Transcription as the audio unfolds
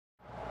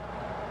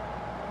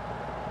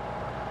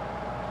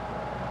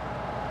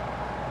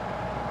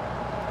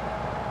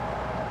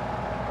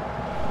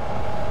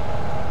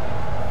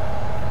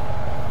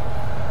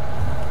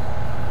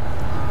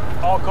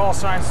call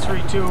signs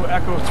 3-2,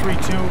 Echo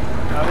 3-2.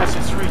 This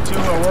is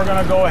 3-2. We're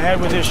going to go ahead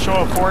with this show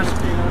of force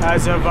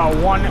as of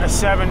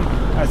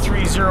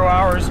 1-7-30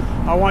 hours.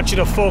 I want you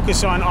to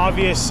focus on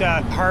obvious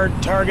hard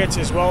targets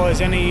as well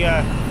as any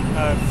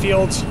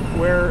fields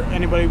where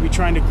anybody will be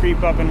trying to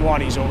creep up in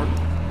wadis. Over.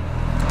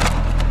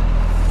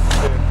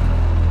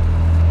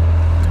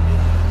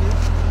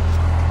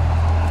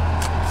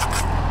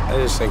 I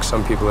just think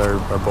some people are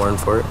born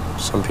for it.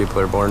 Some people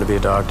are born to be a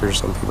doctor,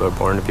 some people are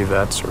born to be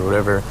vets or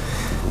whatever.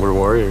 We're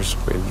warriors.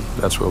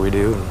 That's what we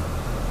do.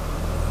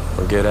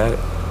 We're good at it.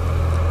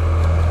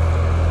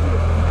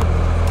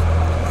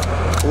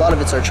 A lot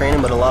of it's our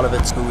training, but a lot of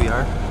it's who we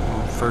are.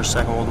 First,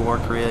 Second World War,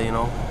 Korea, you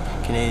know,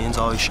 Canadians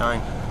always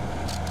shine.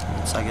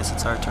 I guess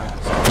it's our turn.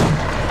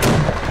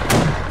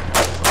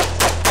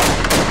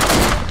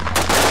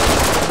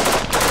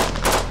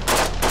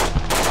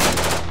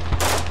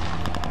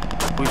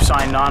 We've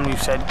signed on,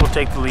 we've said we'll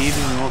take the lead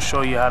and we'll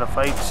show you how to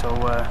fight, so...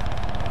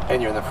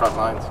 And you're in the front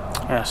lines?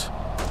 Yes.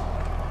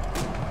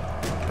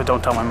 But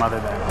don't tell my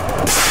mother that.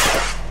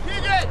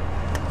 Hit it!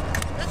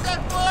 Hit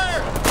that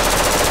flare!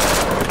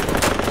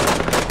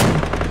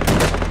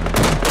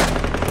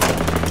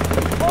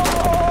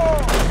 Oh!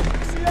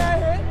 See that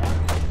hit?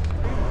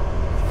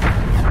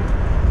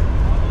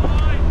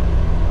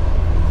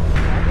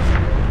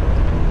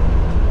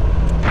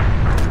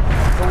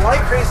 So why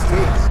crazy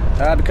games?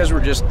 Because we're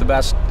just the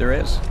best there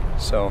is.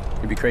 So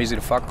it'd be crazy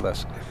to fuck with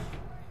us.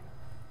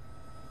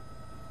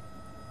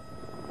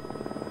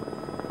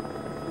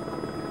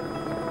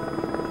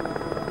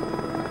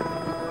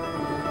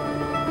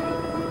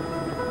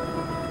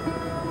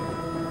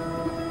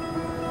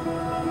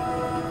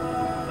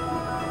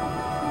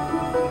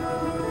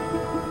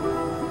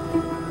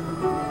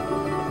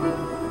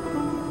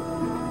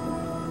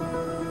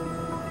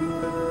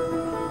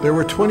 There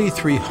were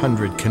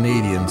 2,300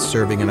 Canadians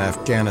serving in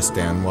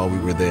Afghanistan while we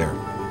were there.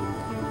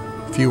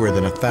 Fewer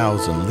than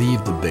 1,000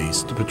 leave the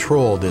base to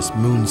patrol this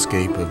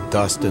moonscape of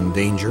dust and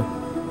danger.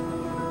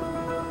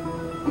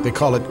 They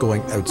call it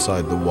going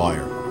outside the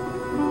wire.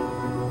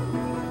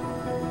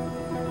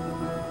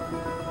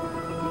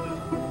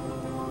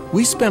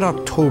 We spent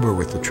October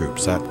with the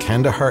troops at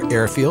Kandahar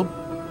Airfield,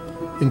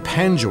 in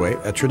Panjwaii,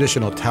 a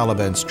traditional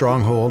Taliban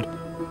stronghold,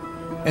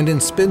 and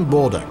in Spin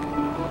Boldak,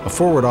 a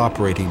forward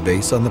operating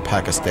base on the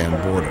Pakistan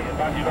border.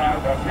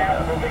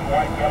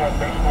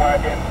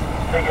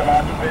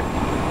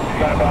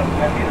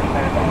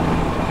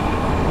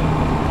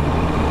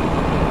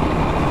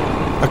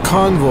 A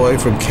convoy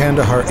from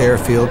Kandahar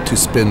Airfield to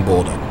Spin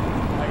Boldak.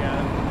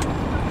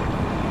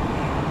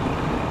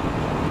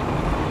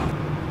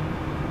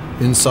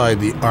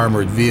 Inside the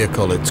armored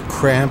vehicle, it's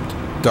cramped,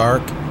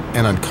 dark,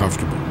 and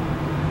uncomfortable.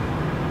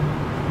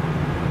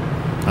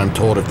 I'm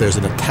told if there's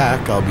an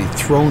attack, I'll be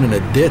thrown in a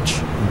ditch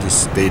and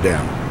just stay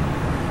down.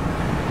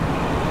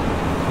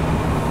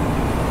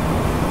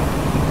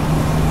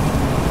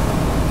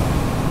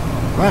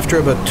 After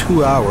about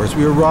 2 hours,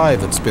 we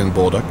arrive at Spin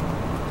Boldak,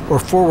 or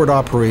Forward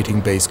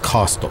Operating Base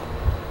Coastal,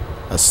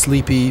 a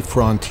sleepy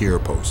frontier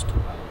post.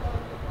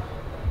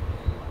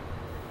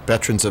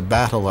 Veterans of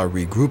battle are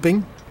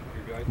regrouping,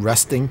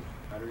 resting,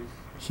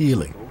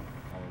 healing.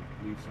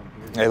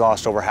 They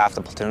lost over half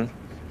the platoon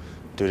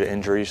due to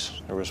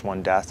injuries. There was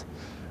one death.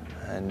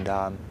 And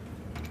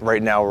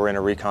right now we're in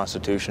a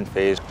reconstitution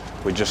phase.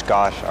 We just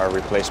got our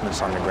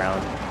replacements on the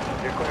ground.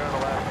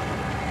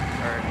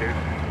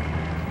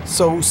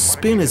 So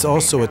Spin is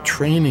also a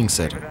training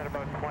center.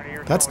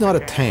 That's not a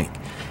tank.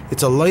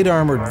 It's a light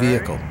armored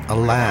vehicle, a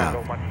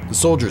LAV. The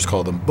soldiers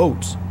call them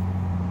boats.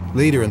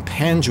 Later in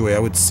Panjwaii, I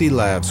would see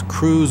LAVs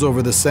cruise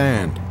over the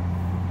sand.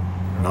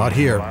 Not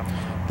here.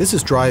 This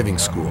is driving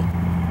school.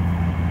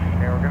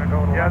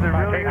 Yeah, they're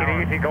really taking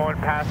it easy going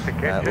past the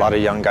kitchen. A lot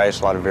of young guys,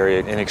 a lot of very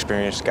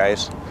inexperienced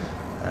guys,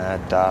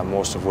 and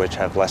most of which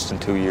have less than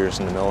 2 years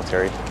in the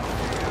military.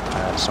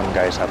 Some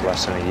guys have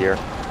less than a year.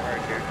 All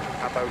right, dude.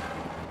 How about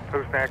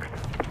who's next?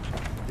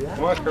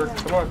 Come on, Kirk,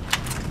 come on.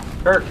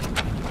 Kirk!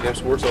 Yeah,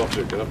 sports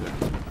officer, get up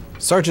there.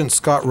 Sergeant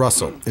Scott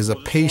Russell is a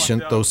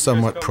patient, though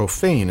somewhat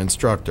profane,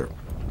 instructor.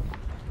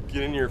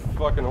 Get in your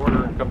fucking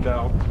order and come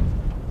down.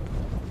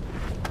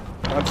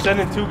 I'm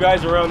sending 2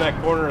 guys around that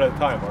corner at a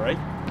time, all right?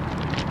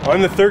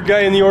 I'm the 3rd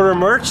guy in the order of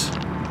march,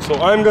 so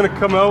I'm gonna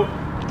come out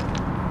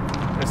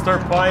and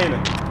start plying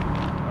it,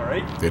 all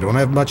right? They don't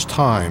have much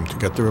time to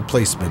get the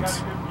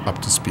replacements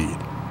up to speed.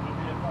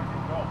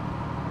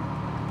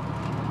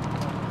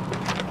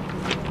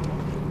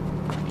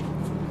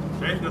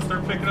 Okay, let's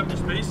start picking up your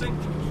spacing.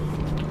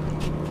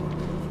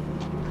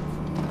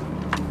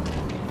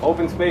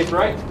 Open space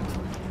right.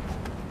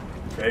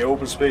 Okay,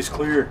 open space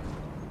clear.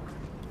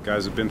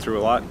 Guys have been through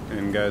a lot,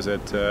 and guys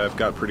that have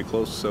got pretty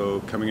close. So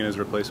coming in as a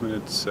replacement,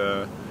 it's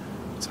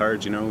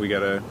hard. You know, we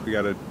gotta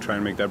try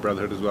and make that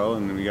brotherhood as well,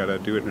 and we gotta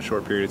do it in a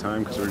short period of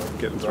time because we're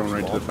getting thrown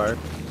right to the fire.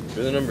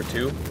 You're the number 2.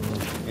 You're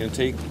gonna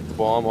take the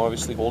bomb,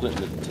 obviously hold it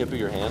in the tip of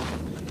your hand.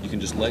 You can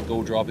just let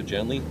go, drop it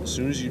gently. As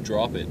soon as you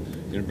drop it,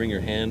 you're gonna bring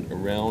your hand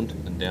around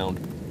and down,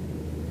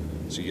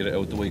 so you get it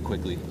out the way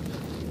quickly.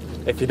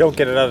 If you don't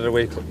get it out of the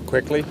way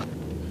quickly,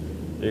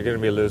 you're going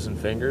to be losing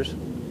fingers,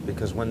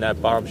 because when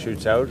that bomb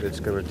shoots out, it's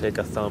going to take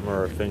a thumb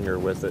or a finger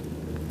with it.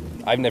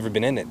 I've never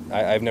been in it.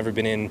 I've never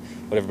been in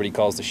what everybody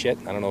calls the shit.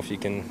 I don't know if you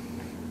can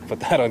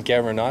put that on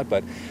camera or not,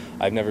 but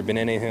I've never been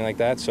in anything like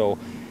that, so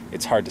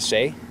it's hard to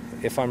say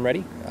if I'm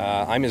ready.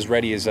 I'm as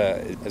ready as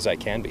I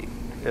can be.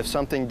 If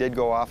something did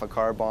go off, a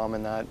car bomb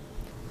and that,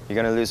 you're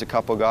going to lose a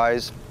couple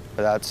guys,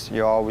 but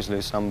you always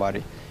lose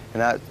somebody.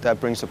 And that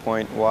brings the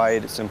point why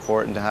it's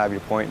important to have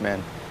your point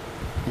man.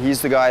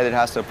 He's the guy that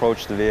has to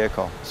approach the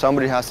vehicle.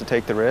 Somebody has to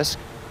take the risk,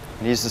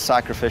 and he's the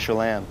sacrificial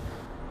lamb.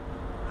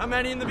 How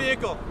many in the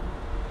vehicle?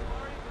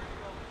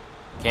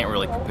 Can't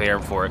really prepare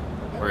for it,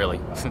 really.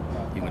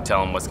 You can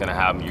tell them what's gonna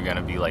happen. You're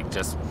gonna be like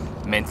just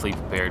mentally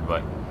prepared,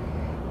 but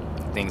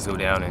if things go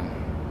down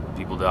and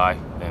people die,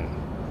 then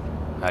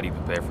how do you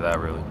prepare for that,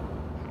 really?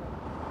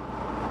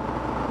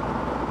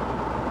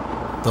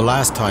 The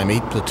last time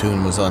 8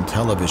 Platoon was on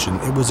television,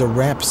 it was a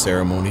wrap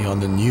ceremony on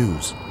the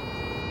news.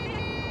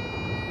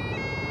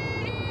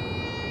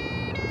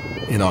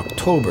 In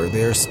October,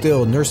 they are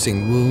still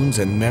nursing wounds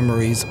and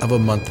memories of a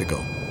month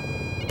ago.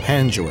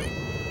 Panjwaii,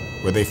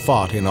 where they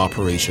fought in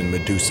Operation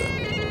Medusa.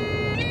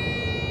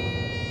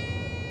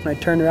 I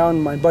turned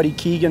around, my buddy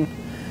Keegan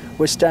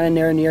was standing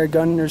there in the air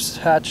gunner's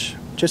hatch,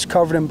 just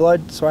covered in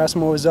blood, so I asked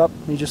him what was up.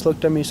 He just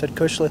looked at me and said,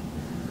 "Cushly."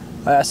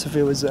 I asked if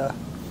it was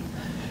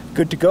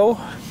good to go.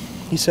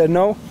 He said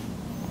no.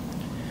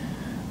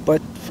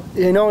 But,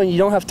 you know, you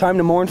don't have time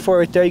to mourn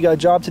for it there. You got a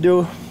job to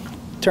do.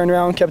 Turned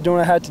around, kept doing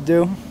what I had to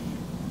do.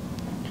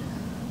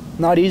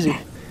 Not easy.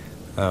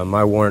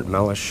 My warrant,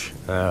 Mellish,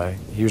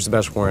 he was the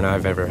best warrant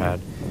I've ever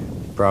had.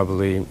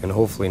 Probably, and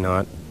hopefully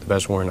not, the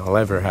best warrant I'll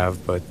ever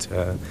have, but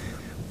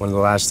one of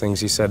the last things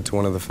he said to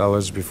one of the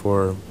fellas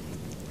before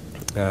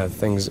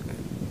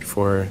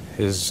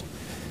his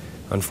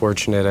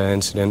unfortunate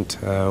incident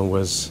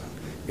was,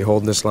 "You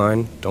hold this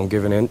line, don't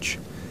give an inch.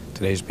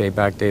 Today's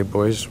payback day,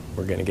 boys,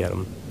 we're gonna get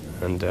him."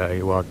 And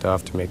he walked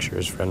off to make sure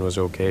his friend was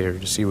okay or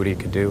to see what he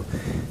could do,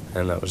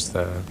 and that was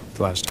the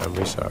last time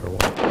we saw her.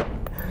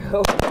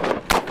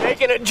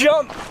 Making a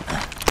jump!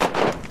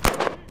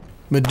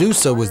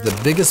 Medusa was the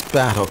biggest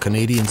battle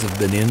Canadians have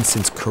been in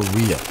since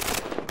Korea.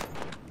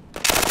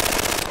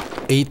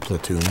 8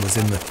 Platoon was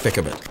in the thick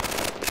of it.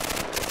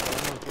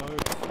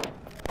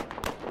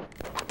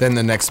 Then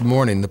the next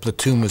morning, the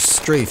platoon was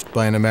strafed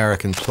by an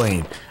American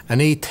plane, an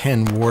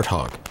A-10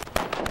 Warthog.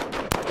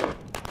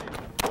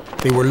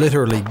 They were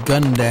literally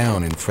gunned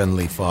down in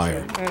friendly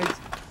fire.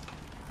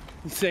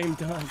 Same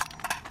time.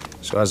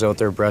 So I was out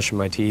there brushing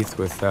my teeth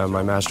with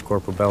my Master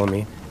Corporal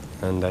Bellamy,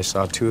 and I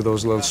saw 2 of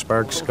those little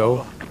sparks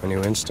go. I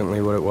knew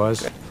instantly what it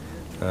was.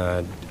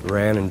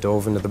 Ran and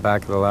dove into the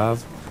back of the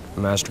lav.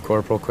 The Master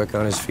Corporal, quick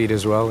on his feet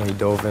as well, he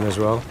dove in as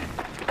well.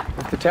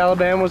 If the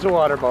Taliban was a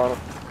water bottle.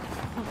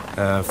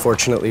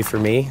 Fortunately for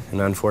me,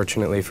 and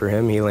unfortunately for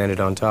him, he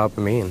landed on top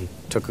of me and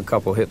took a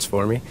couple hits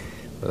for me.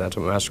 But that's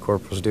what Master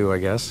Corporals do, I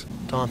guess.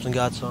 Thompson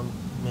got some,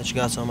 Mitch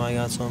got some, I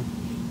got some.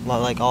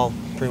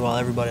 Pretty well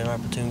everybody in our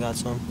platoon got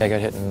some. I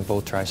got hit in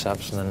both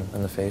triceps and then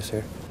in the face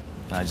here.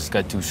 I just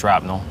got 2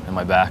 shrapnel in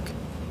my back.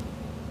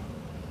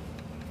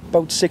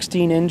 About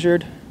 16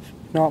 injured,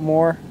 not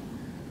more.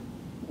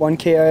 1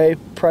 KIA,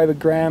 Private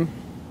Graham.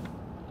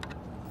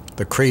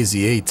 The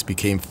Crazy Eights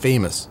became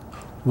famous.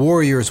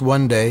 Warriors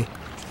one day,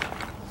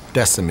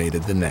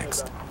 decimated the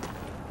next.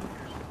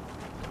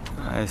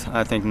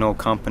 I think no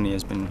company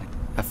has been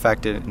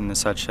affected in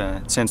such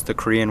since the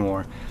Korean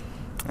War.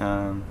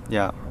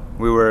 Yeah,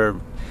 we were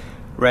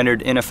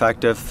rendered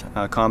ineffective,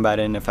 combat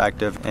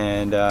ineffective,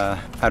 and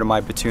out of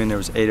my platoon there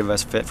was 8 of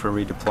us fit for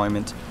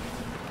redeployment.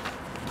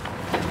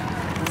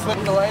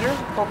 Flip the lighter,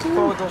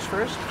 forward those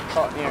first.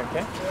 Oh, here,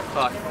 okay?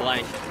 Fuck,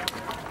 blank.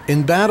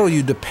 In battle,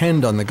 you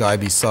depend on the guy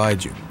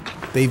beside you.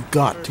 They've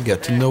got to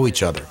get to know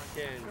each other.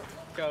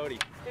 Cody.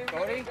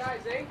 Cody?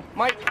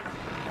 Mike.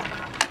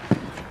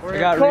 I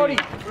got Cody.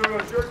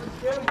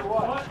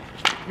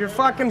 You're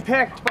fucking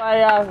picked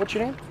by, what's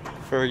your name?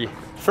 Fergie.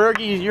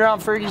 Fergie, you're on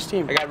Fergie's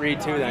team. I got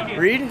Reed too then.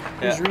 Reed?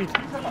 Yeah. Who's Reed?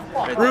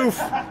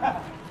 Roof.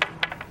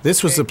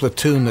 This was a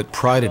platoon that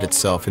prided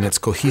itself in its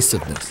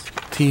cohesiveness,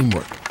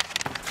 teamwork.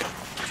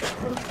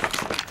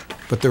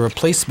 But the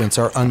replacements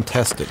are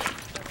untested.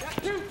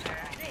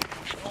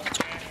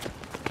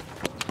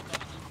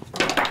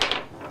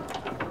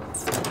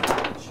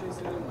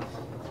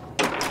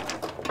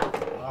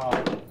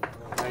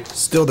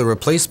 Still, the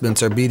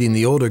replacements are beating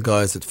the older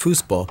guys at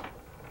foosball,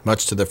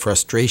 much to the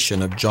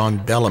frustration of John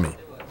Bellamy.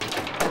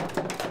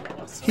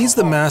 He's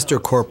the Master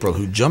Corporal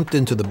who jumped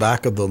into the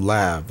back of the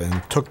lav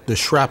and took the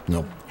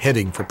shrapnel,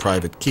 heading for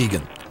Private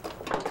Keegan.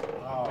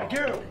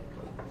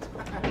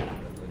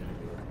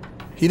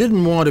 He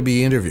didn't want to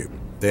be interviewed,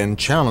 then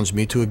challenged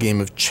me to a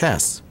game of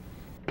chess.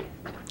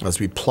 As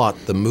we plot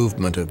the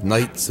movement of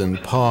knights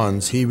and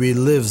pawns, he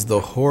relives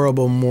the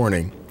horrible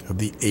morning of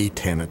the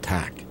A-10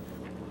 attack.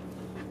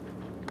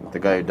 The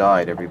guy who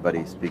died,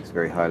 everybody speaks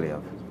very highly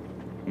of.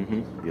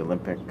 Mm-hmm. The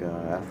Olympic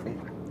athlete.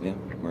 Yeah,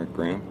 Mark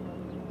Graham.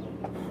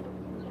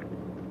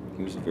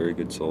 He was a very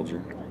good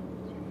soldier.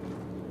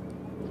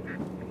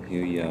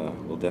 He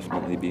will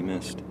definitely be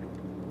missed.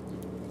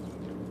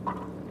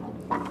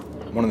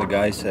 One of the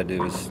guys said it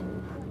was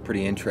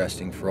pretty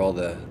interesting for all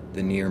the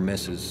near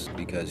misses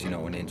because, you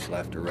know, an inch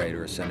left or right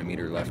or a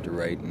centimeter left or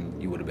right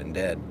and you would have been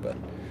dead, but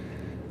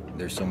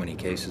there's so many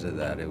cases of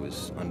that, it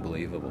was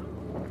unbelievable.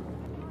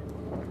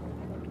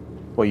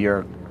 Well,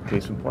 you're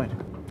case in point.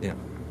 Yeah.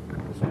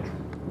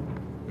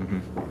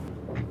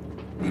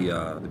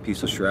 The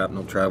piece of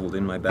shrapnel traveled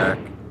in my back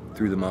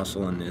through the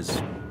muscle and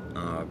is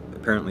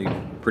apparently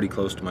pretty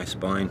close to my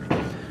spine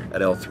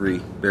at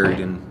L3,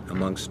 buried in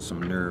amongst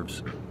some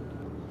nerves.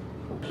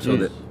 So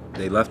that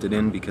they left it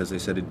in because they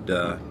said it'd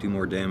do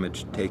more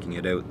damage taking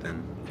it out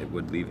than it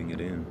would leaving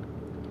it in.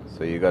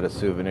 So you got a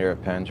souvenir of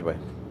Panjwaii.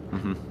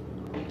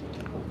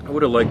 I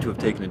would have liked to have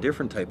taken a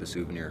different type of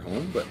souvenir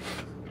home, but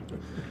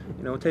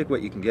you know, take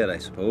what you can get, I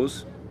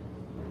suppose.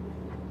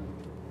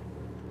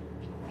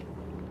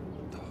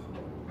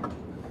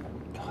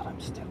 God, I'm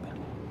stupid.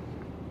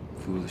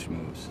 Foolish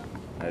moves.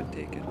 I'd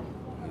take it.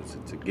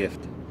 It's a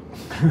gift.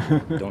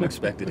 Don't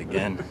expect it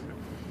again.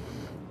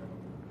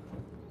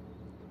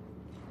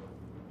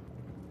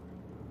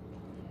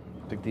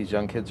 Think these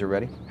young kids are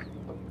ready?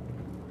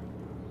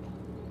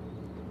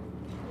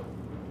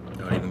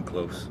 Not even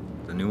close.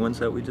 The new ones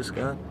that we just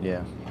got?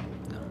 Yeah.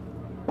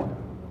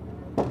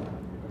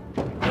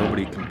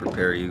 Nobody can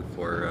prepare you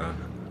for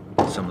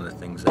some of the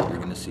things that you're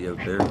going to see out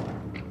there.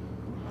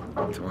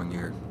 Throwing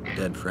your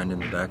dead friend in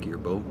the back of your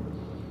boat.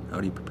 How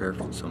do you prepare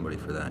for somebody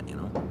for that, you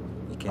know?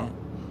 You can't.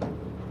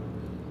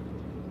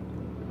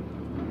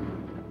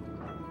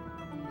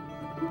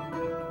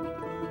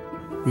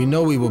 We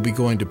know we will be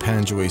going to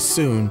Panjwaii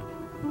soon.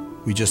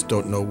 We just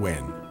don't know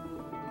when.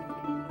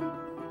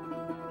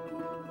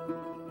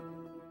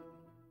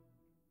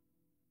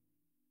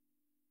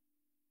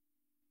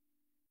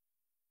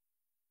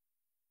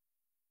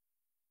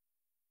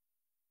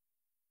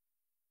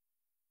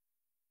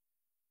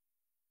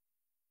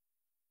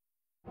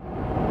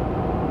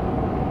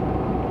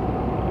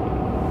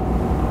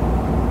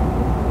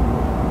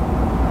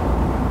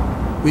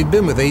 We've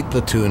been with 8th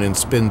Platoon in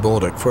Spin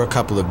Bolduc for a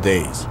couple of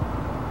days.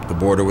 The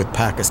border with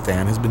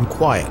Pakistan has been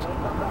quiet.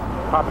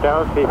 Pop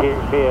down, see if you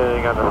can see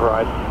anything on the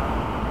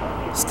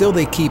horizon. Still,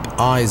 they keep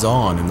eyes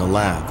on in the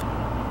lab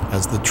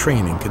as the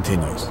training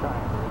continues.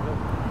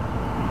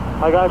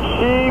 I got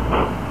sheep.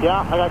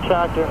 Yeah, I got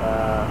tractor.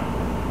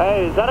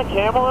 Hey, is that a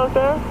camel out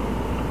there?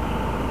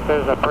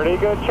 There's a pretty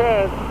good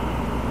chance.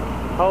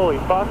 Holy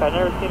fuck, I've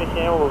never seen a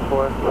camel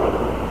before.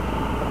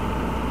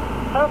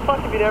 How the fuck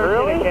have you never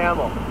seen a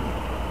camel?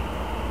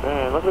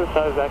 Man, look at the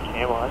size of that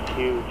camel. That's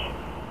huge.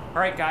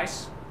 All right,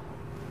 guys.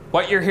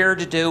 What you're here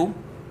to do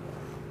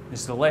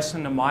is to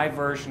listen to my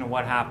version of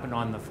what happened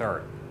on the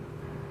 3rd.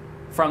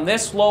 From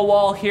this low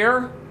wall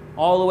here,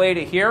 all the way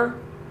to here,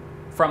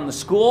 from the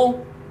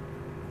school,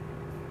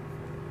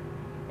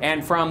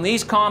 and from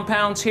these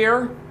compounds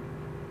here,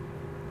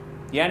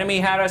 the enemy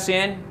had us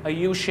in a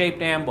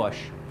U-shaped ambush.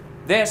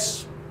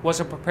 This was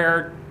a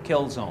prepared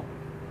kill zone.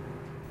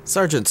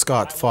 Sergeant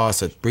Scott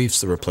Fawcett briefs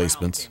the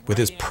replacements with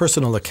his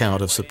personal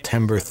account of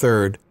September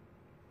 3rd,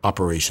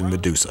 Operation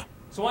Medusa.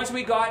 So once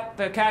we got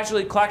the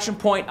casualty collection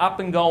point up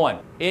and going,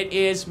 it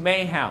is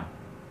mayhem.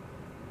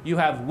 You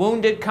have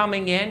wounded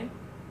coming in,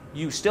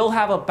 you still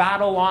have a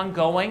battle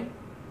ongoing,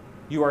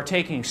 you are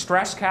taking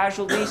stress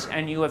casualties,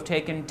 and you have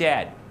taken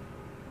dead.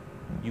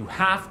 You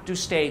have to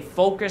stay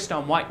focused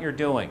on what you're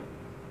doing.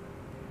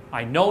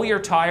 I know you're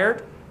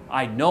tired,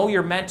 I know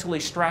you're mentally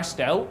stressed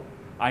out,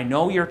 I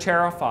know you're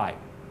terrified.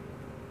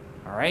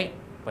 All right?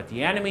 But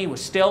the enemy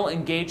was still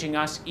engaging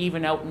us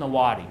even out in the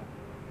wadi.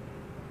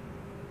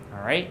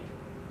 All right?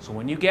 So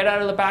when you get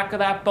out of the back of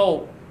that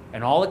boat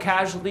and all the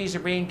casualties are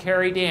being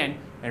carried in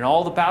and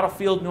all the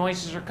battlefield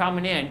noises are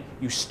coming in,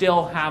 you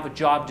still have a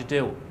job to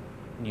do.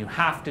 And you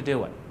have to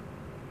do it.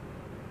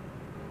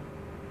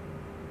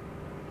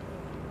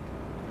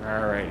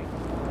 All right.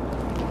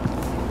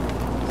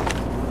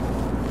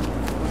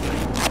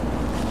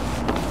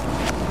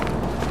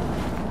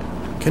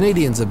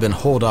 Canadians have been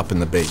holed up in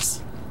the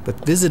base,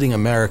 but visiting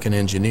American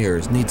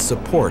engineers need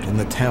support in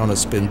the town of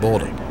Spin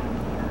Bolduc.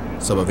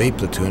 Some of 8th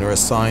Platoon are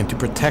assigned to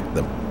protect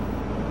them.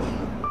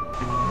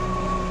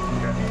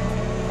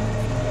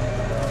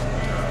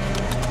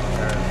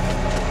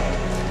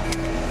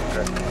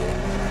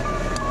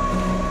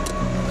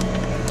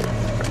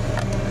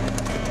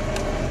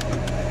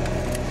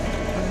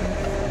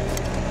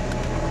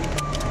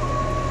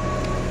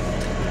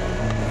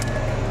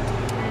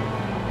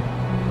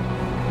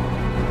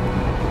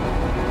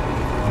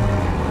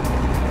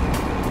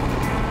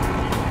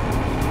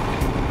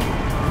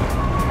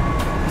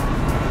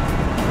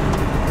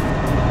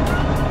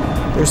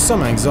 There's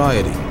some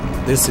anxiety.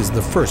 This is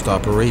the first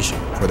operation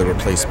for the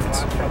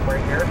replacements.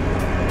 Right here.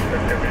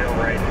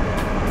 Right.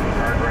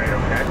 Hard right,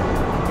 okay.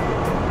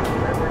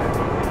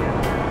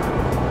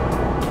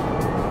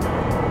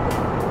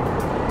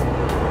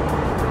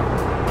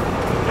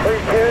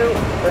 3-2.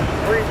 That's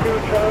 3-2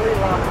 Charlie.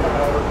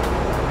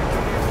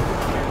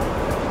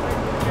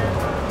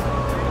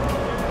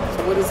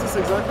 So what is this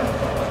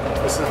exactly?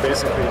 This is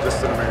basically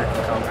just an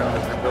American compound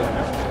that they're building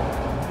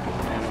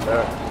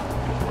up.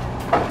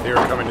 And they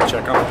were coming to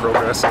check on the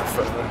progress of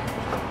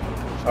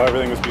how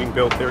everything was being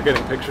built. They were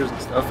getting pictures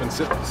and stuff and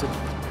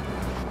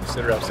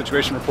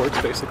situation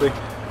reports basically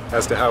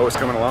as to how it was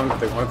coming along, but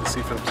they wanted to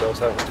see for themselves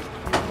how it was doing.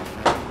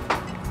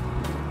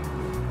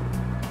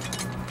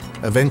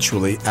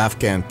 Eventually,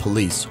 Afghan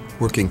police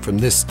working from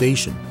this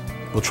station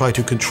will try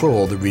to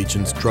control the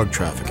region's drug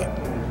trafficking.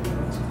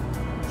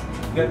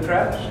 You got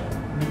traps?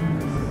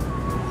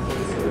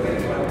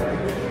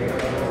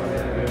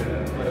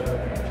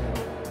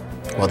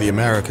 While the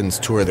Americans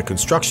tour the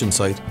construction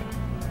site,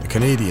 the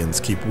Canadians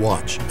keep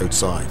watch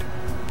outside.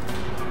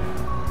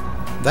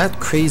 That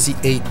Crazy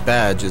 8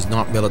 badge is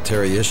not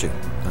military issue.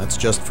 That's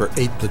just for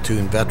 8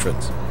 platoon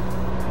veterans.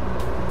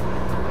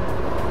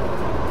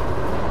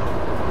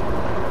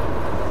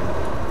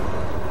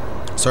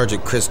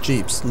 Sergeant Chris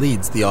Jeeps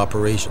leads the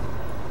operation.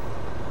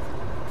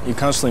 You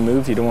constantly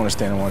move, you don't want to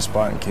stand in one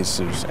spot in case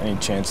there's any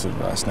chance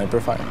of sniper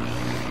fire.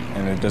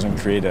 And it doesn't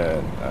create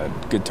a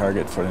good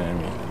target for the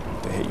enemy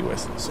to hit you with.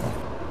 So.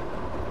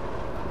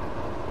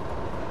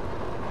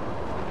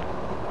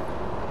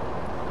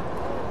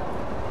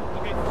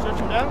 Okay, search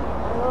him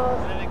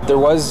down. There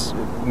was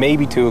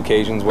maybe 2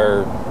 occasions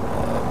where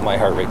my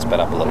heart rate sped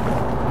up a little bit.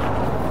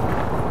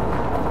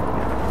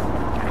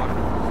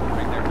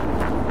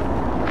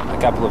 A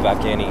couple of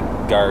Afghani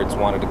guards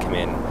wanted to come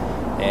in,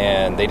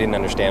 and they didn't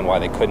understand why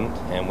they couldn't,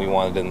 and we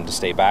wanted them to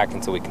stay back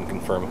until we can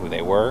confirm who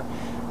they were.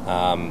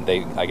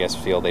 They, I guess,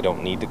 feel they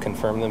don't need to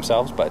confirm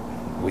themselves, but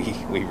we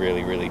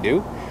really, really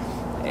do.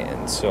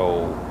 And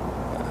so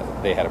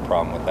they had a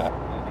problem with that.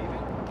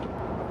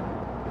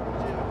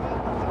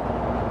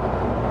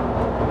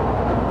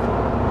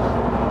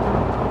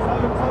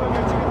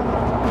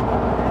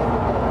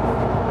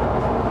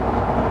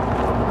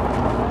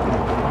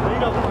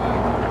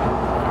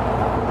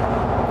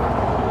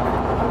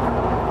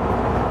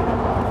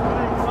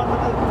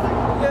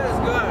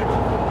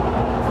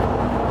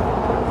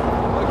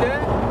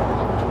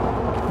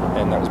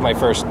 My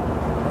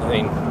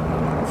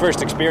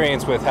first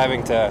experience with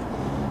having to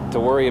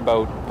worry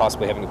about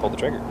possibly having to pull the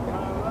trigger.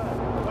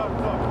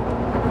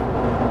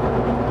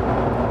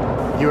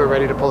 You were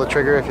ready to pull the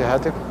trigger if you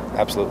had to?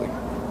 Absolutely.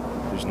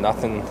 There's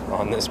nothing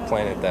on this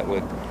planet that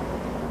would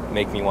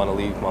make me want to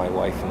leave my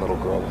wife and little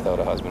girl without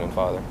a husband and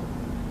father.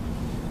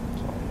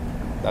 So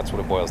that's what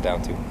it boils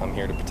down to. I'm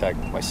here to protect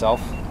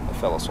myself, my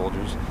fellow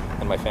soldiers,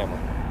 and my family.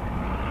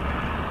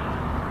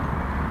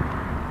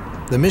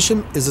 The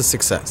mission is a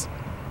success.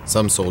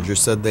 Some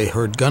soldiers said they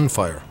heard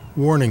gunfire,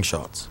 warning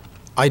shots.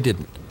 I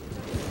didn't.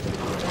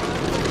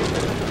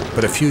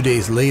 But a few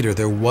days later,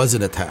 there was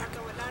an attack.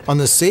 On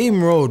the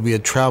same road we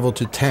had traveled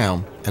to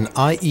town, an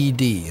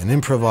IED, an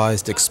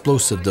improvised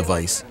explosive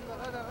device,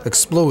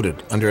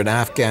 exploded under an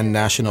Afghan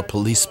national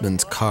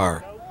policeman's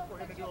car.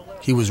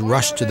 He was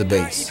rushed to the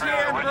base. Do you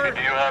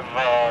have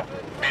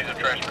means of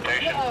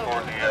transportation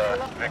for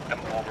the victim?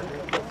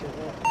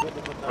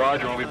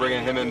 Roger, we'll be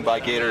bringing him in by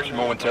Gators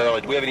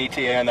momentarily. Do we have an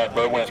ETA on that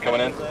boat when it's coming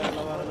in?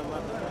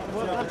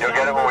 You'll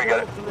get it when we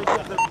get it.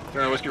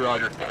 Sir, Whiskey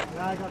Roger.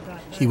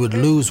 He would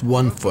lose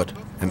one foot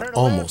and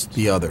almost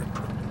the other.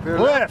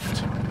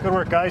 Lift! Good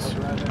work, guys.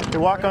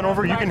 You walk on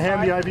over. You can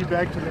hand the IV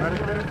bag to the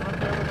medic.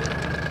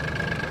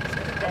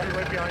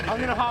 I'm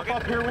going to hop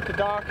up here with the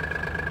doc.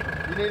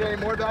 You need any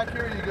more back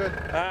here, or are you good?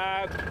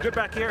 Good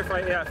back here if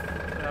I,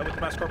 with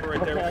the mass corporate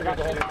right there. Okay, I got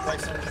you.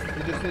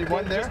 You just need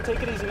one there? Just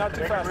take it easy, not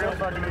too fast.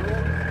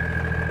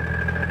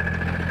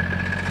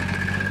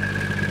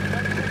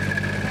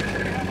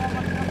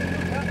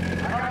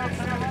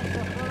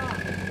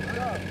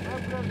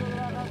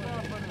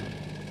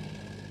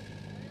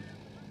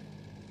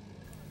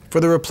 For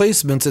the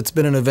replacements, it's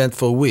been an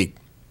eventful week.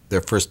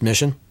 Their first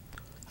mission,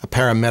 a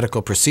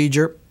paramedical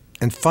procedure,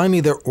 and finally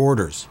their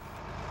orders.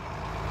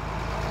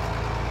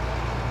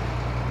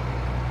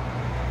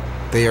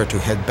 They are to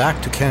head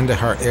back to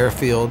Kandahar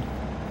airfield,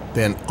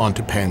 then on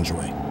to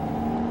Panjwaii.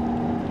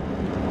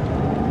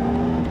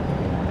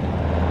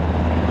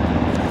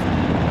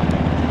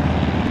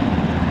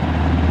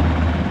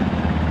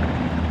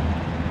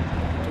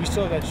 Do we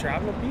still have that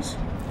shrapnel piece?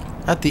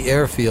 At the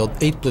airfield,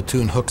 8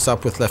 Platoon hooks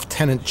up with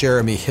Lieutenant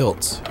Jeremy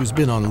Hiltz, who's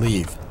been on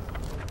leave.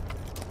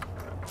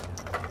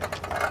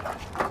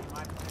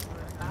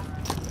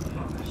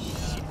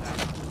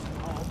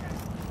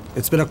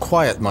 It's been a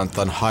quiet month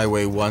on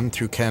Highway 1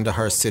 through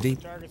Kandahar City,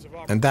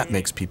 and that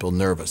makes people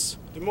nervous.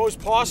 The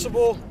most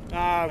possible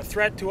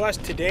threat to us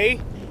today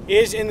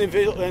is in the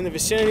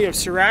vicinity of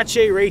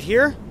Sriracha right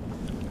here.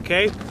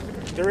 Okay,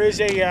 there is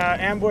a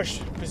ambush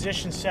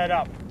position set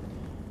up.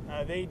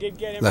 They did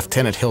get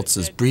Lieutenant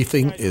Hiltz's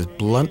briefing is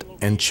blunt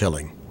and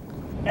chilling.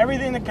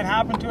 Everything that can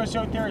happen to us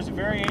out there is a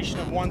variation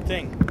of one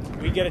thing.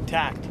 We get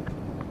attacked.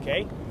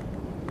 Okay?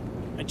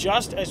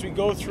 Adjust as we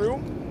go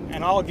through,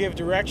 and I'll give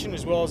direction,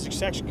 as well as the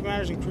section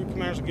commanders and crew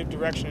commanders will give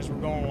direction as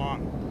we're going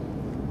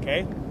along.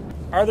 Okay?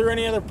 Are there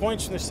any other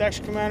points from the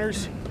section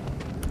commanders?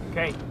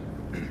 Okay.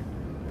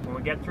 When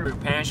we get through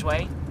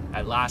Panjwaii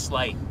at last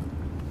light,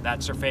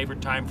 that's our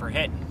favorite time for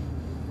hitting.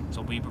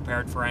 So be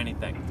prepared for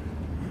anything.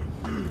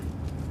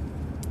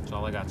 That's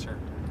all I got, sir.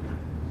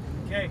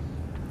 Okay.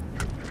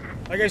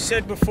 Like I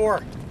said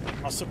before,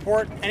 I'll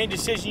support any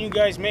decision you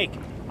guys make.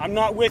 I'm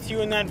not with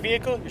you in that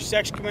vehicle. Your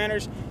section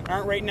commanders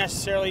aren't right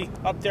necessarily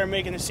up there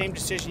making the same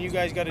decision you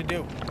guys got to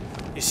do.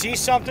 You see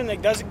something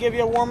that doesn't give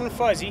you a warm and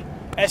fuzzy,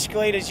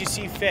 escalate as you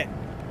see fit.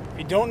 If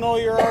you don't know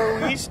your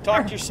ROEs,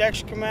 talk to your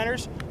section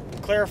commanders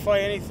and clarify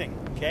anything,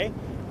 okay?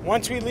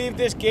 Once we leave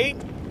this gate,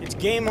 it's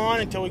game on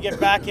until we get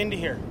back into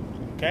here,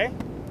 okay?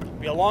 It'll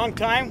be a long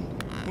time,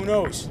 who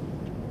knows,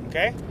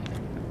 okay?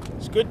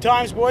 It's good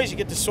times, boys. You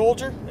get the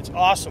soldier, it's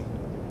awesome.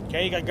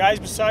 Okay, you got guys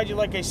beside you,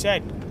 like I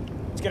said.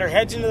 Let's get our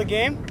heads into the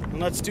game and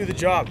let's do the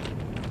job.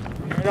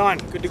 Right on,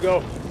 good to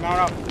go.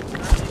 Mount up.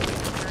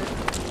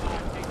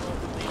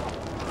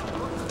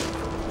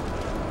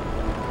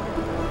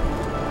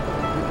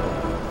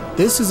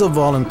 This is a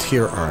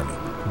volunteer army.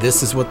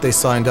 This is what they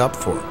signed up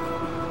for.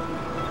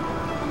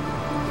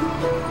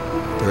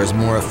 There is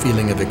more a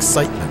feeling of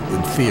excitement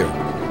than fear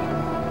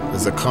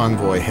as the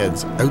convoy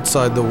heads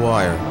outside the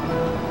wire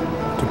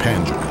to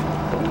Panjwaii.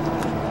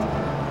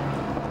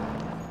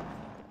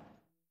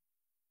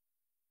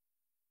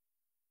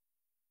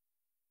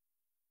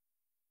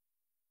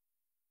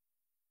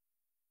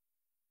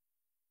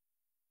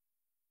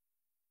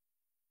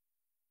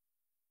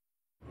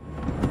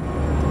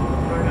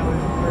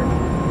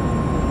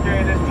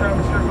 Okay, this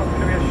traffic circle is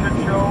going to be a shit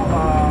show.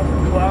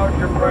 Cloud,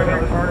 your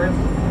primary targets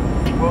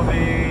will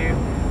be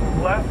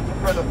left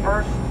for the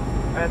first,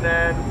 and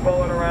then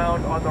followed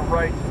around on the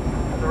right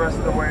the rest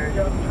of the way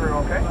through,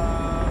 okay?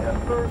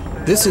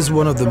 This is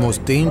one of the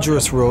most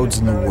dangerous roads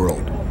in the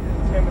world.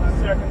 Same with the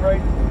second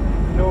right,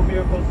 no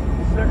vehicles.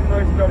 Second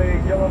right's got a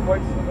yellow and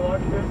white symbol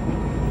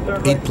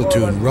active. 8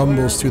 Platoon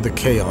rumbles through the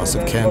chaos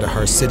of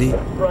Kandahar City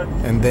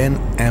and then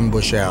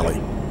Ambush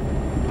Alley.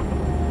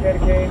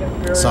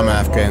 Some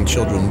Afghan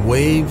children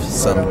wave,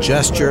 some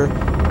gesture,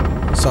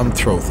 some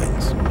throw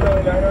things.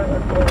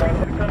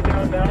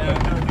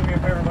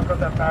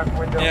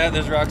 Yeah,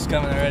 there's rocks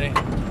coming already.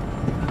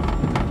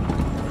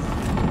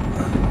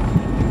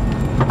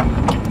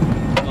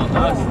 Oh,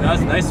 that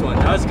was a nice one.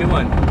 That was a good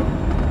one.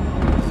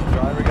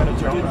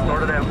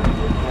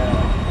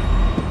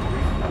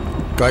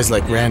 Guys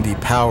like Randy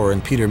Power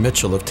and Peter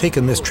Mitchell have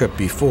taken this trip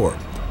before.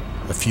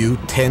 A few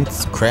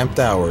tense, cramped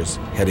hours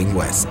heading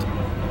west.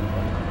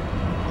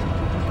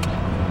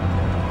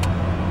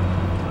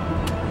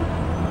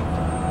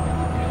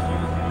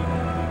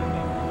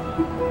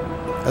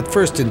 At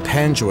first in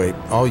Panjwaii,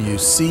 all you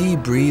see,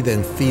 breathe,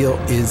 and feel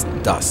is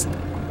dust.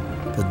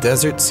 The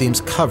desert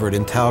seems covered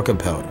in talcum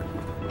powder.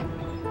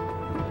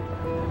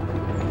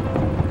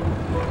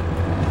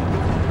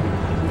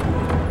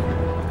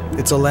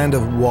 It's a land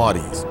of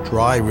wadis,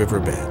 dry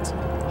riverbeds,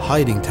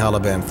 hiding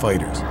Taliban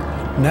fighters,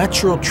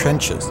 natural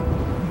trenches,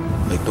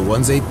 like the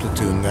ones 8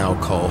 Platoon now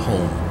call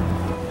home.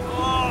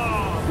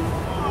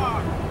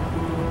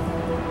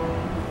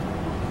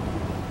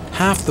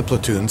 Half the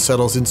platoon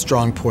settles in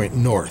Strong Point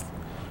North.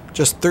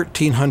 Just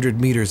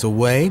 1,300 meters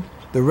away,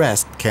 the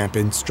rest camp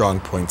in Strong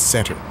Point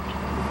Center.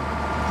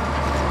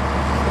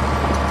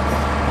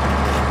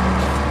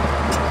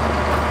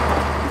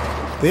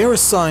 They are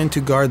assigned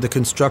to guard the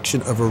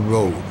construction of a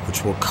road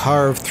which will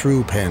carve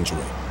through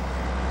Panjwaii.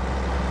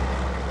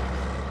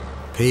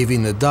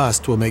 Paving the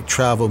dust will make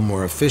travel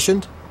more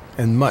efficient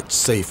and much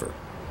safer.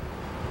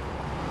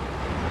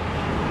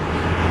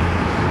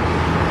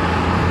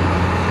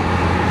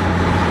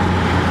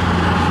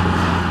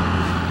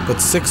 But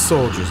 6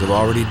 soldiers have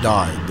already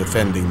died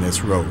defending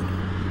this road.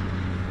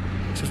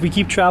 So if we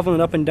keep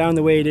traveling up and down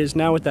the way it is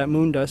now with that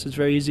moon dust, it's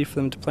very easy for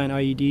them to plant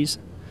IEDs.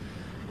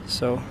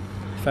 So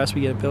the faster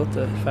we get it built,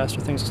 the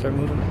faster things will start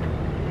moving.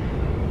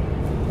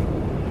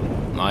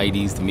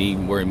 IEDs to me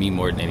worry me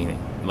more than anything.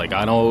 Like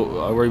I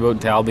worry about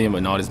Taliban,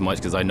 but not as much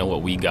because I know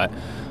what we got.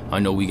 I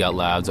know we got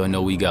labs. I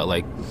know we got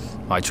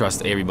I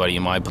trust everybody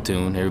in my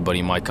platoon, everybody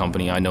in my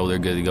company. I know they're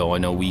good to go. I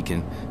know we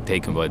can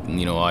take them, but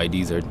you know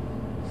IEDs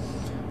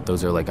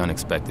those are like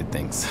unexpected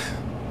things.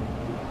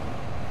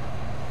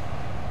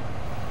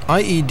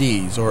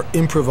 IEDs, or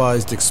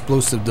improvised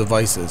explosive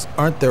devices,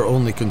 aren't their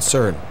only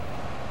concern.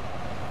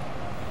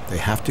 They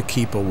have to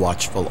keep a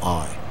watchful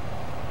eye.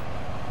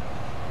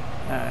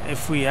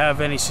 If we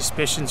have any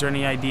suspicions or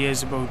any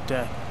ideas about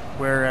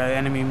where an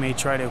enemy may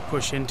try to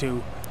push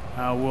into,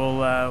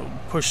 we'll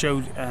push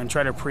out and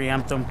try to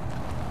preempt them.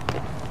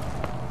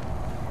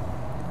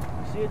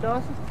 See it,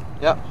 Dawson?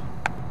 Yep.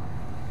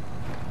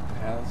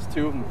 Yeah, there's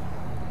 2 of them.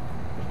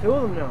 There's 2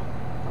 of them now.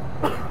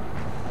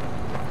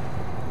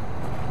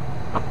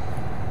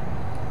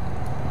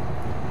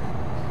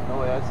 No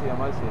way, I see him.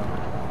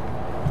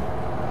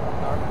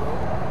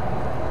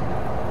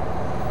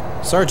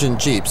 Sergeant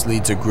Jeeps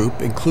leads a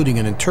group, including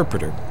an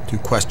interpreter, to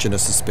question a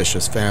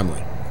suspicious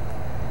family.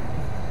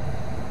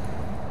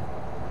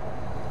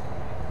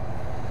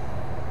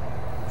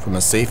 From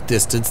a safe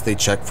distance, they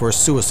check for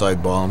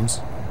suicide bombs,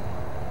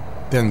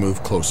 then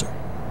move closer.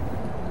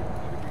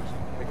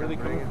 Where are they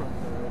coming from?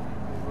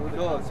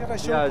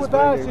 Is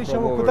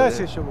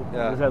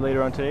that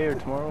later on today or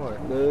tomorrow? Or?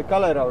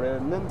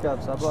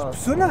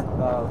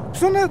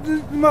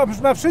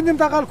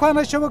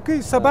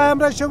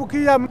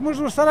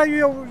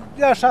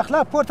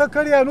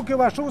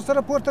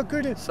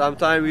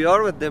 Sometimes we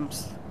are with them,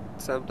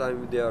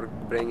 sometimes they are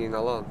bringing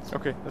along.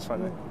 Okay, that's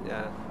fine then.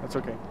 Yeah. That's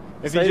okay.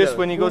 If he just,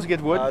 when he goes to get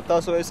wood,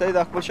 just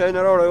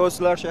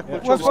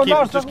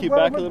keep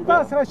back a little bit.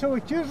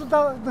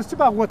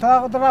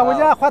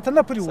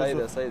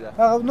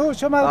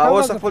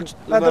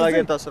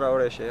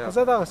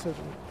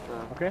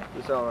 Okay?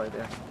 It's all right,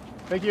 yeah.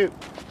 Thank you.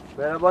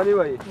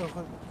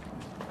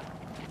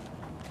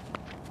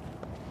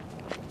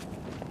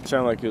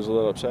 Sounded like he was a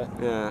little upset.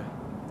 Yeah,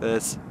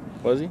 this.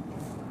 Was he?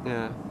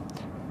 Yeah.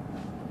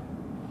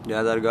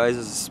 Yeah, that guy's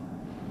his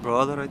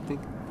brother, I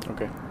think.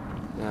 Okay.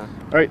 Yeah.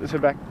 All right, let's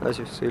head back. Let's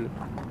just see.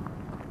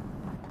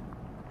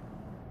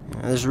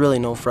 There's really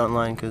no front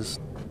line because,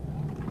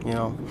 you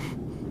know,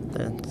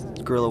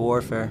 it's guerrilla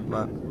warfare,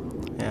 but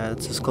yeah,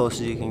 it's as close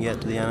as you can get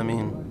to the enemy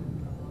and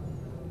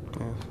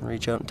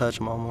reach out and touch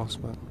them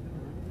almost. But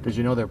because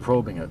you know they're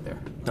probing out there.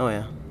 Oh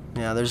yeah,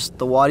 yeah. There's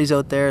the wadis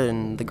out there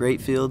and the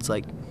great fields.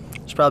 Like,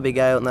 there's probably a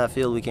guy out in that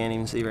field we can't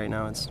even see right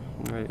now. It's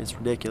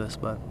ridiculous,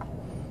 but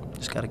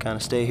just got to kind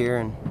of stay here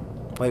and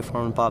wait for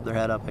them to pop their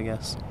head up, I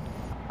guess.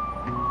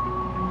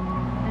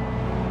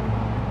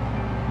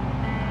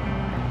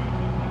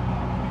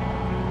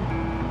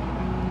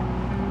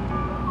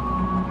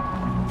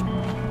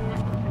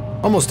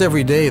 Almost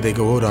every day they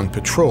go out on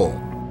patrol.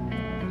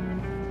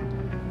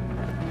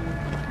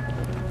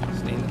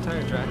 Stay in the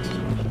tire tracks.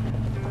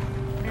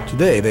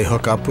 Today they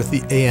hook up with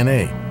the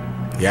ANA,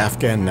 the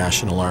Afghan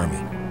National Army.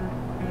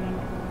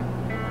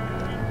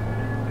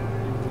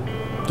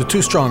 The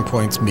two strong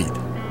points meet.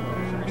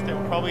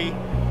 Probably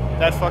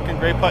that fucking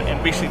gray putt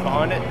and basically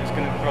behind it is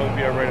going to probably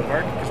be our right of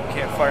mark because we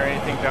can't fire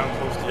anything down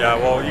close to it. Yeah,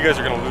 well, you guys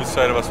are going to lose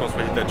sight of us once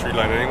we hit that tree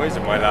line anyways.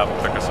 It might have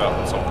to pick us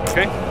up. So.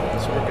 Okay,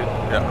 so we're good.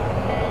 Yeah.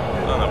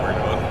 I'm not worried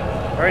about it.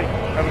 Alright,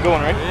 have a good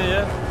one, right?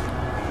 Yeah.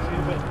 See you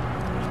in a bit.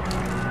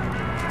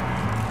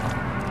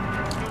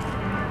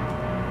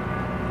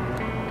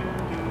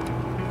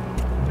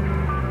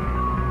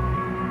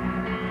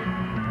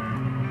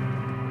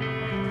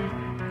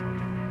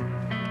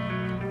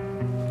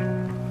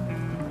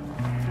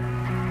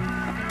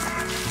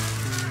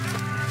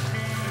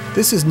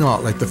 This is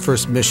not like the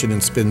first mission in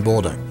Spin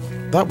Boldak.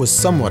 That was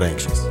somewhat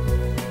anxious.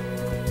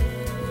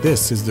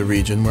 This is the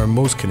region where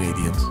most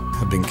Canadians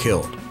have been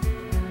killed.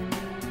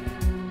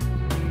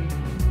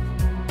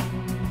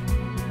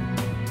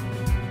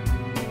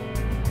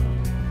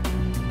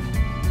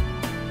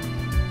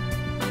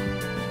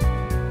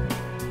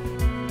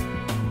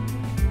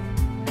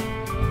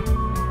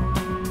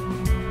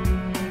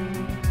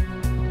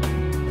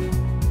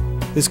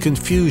 This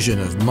confusion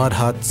of mud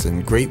huts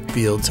and grape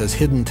fields has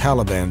hidden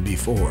Taliban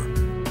before.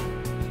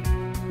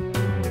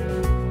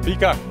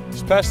 Peacock,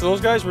 just past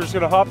those guys, we're just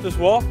gonna hop this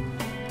wall,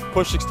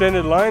 push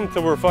extended line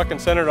until we're fucking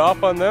centered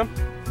off on them,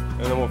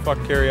 and then we'll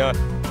fucking carry on.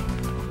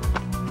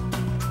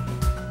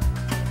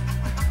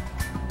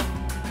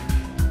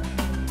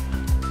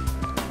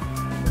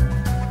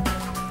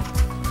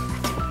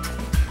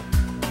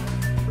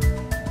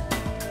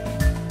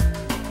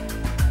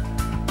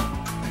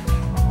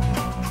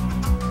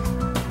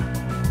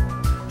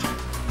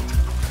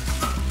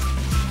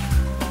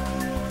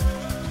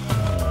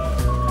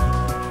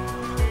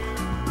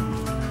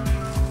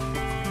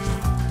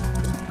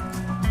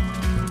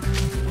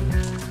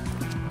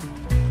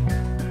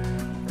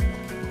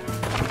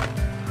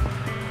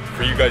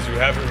 For you guys who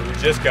haven't, who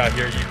just got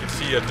here, you can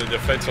see the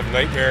defensive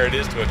nightmare it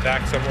is to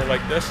attack somewhere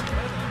like this.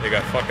 They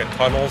got fucking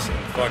tunnels and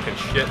fucking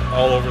shit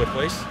all over the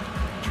place,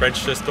 trench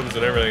systems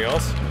and everything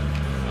else.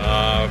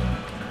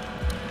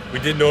 We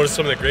did notice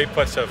some of the grape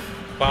putts have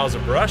piles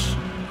of brush.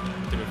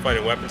 They've been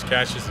finding weapons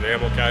caches and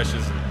ammo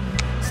caches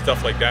and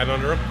stuff like that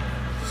under them.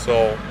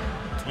 So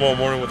tomorrow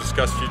morning we'll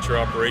discuss future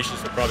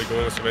operations. We'll probably go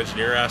in with some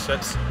engineer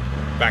assets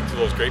back to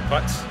those grape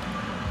putts,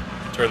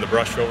 turn the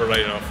brush over,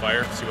 light it on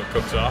fire, see what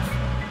cooks off.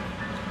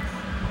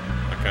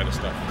 Kind of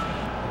stuff.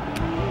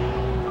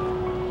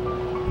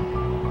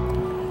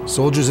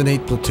 Soldiers in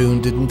 8th Platoon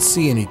didn't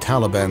see any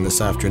Taliban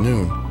this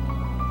afternoon.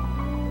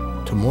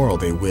 Tomorrow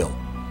they will.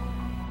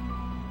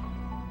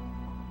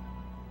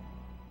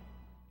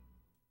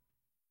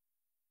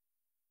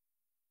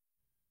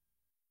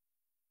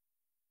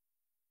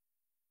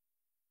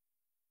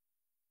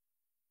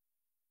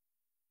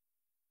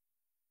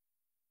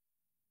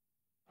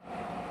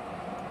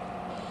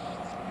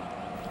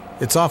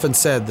 It's often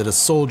said that a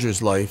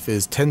soldier's life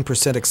is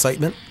 10%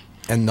 excitement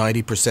and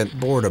 90%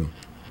 boredom.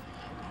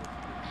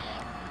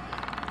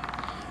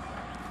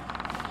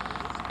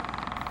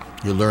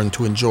 You learn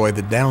to enjoy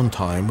the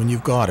downtime when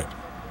you've got it.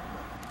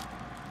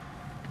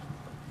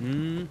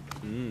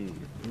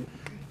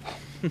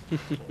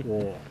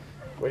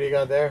 What do you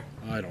got there?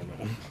 I don't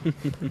know.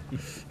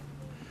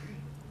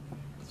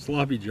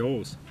 Sloppy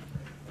Joes.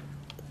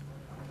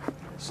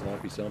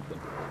 Sloppy something.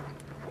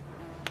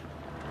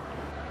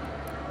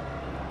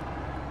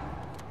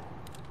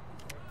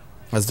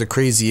 As the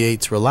Crazy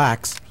Eights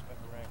relax,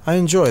 I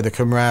enjoy the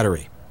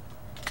camaraderie.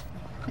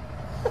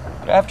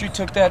 But after he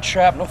took that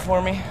shrapnel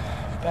for me,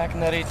 back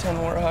in that 810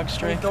 Warthog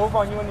straight. He dove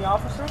on you and the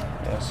officer?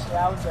 Yes.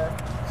 Yeah, I was there.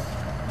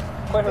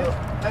 Quite a...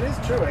 That is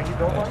true, eh? He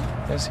dove on you?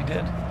 Yes, he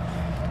did.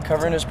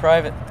 Covering his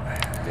private.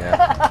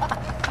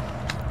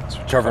 Yeah. It's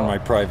covering my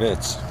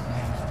privates.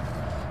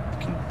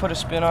 You can put a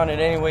spin on it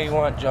any way you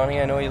want, Johnny.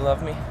 I know you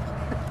love me.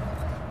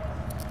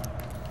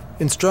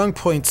 In Strong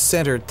Point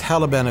Center,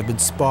 Taliban have been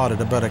spotted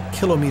about 1.5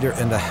 kilometers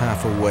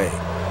away.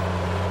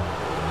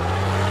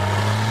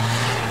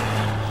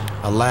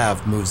 A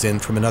LAV moves in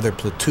from another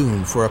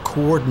platoon for a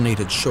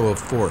coordinated show of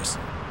force,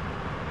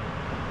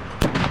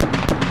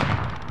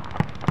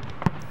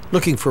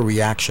 looking for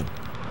reaction.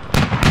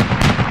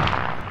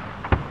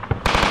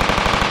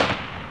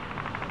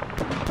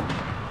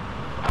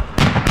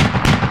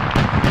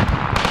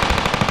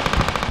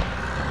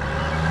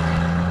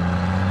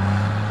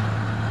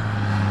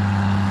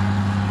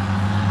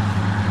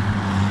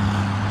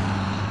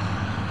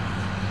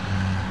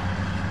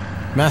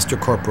 Master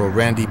Corporal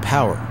Randy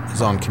Power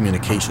is on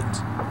communications.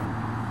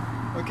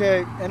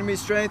 Okay, enemy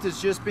strength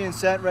is just being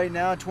sent right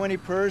now. 20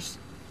 pers,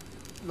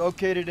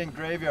 located in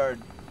graveyard.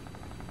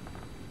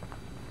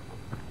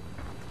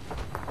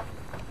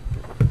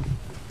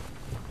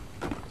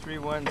 Three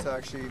ones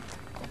actually.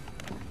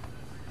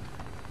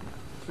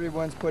 3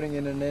 1's putting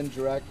in an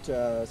indirect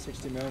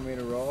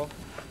 60mm roll.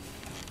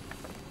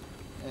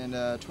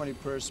 And 20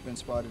 pers been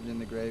spotted in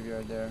the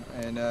graveyard there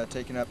and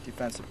taking up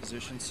defensive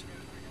positions.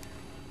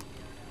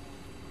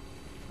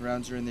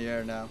 Rounds are in the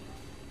air now.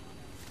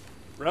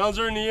 Rounds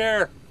are in the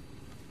air.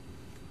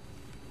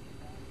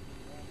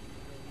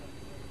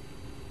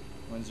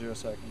 10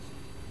 seconds.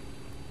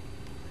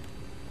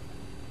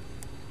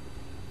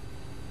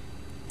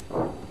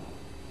 Oh,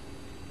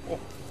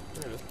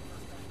 there it is.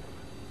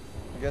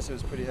 I guess it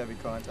was pretty heavy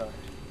contact.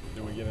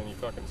 Did we get any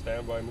fucking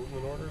standby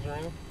movement orders or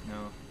anything?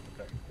 No.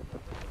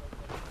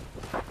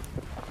 Okay.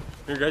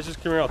 Here, guys,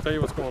 just come here. I'll tell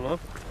you what's going on.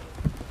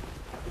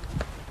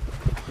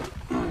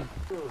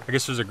 I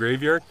guess there's a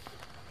graveyard.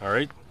 All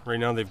right. Right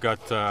now they've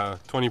got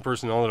 20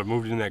 personnel that have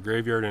moved in that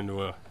graveyard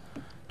into a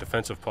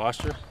defensive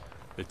posture.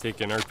 They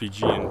take an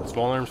RPG and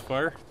small arms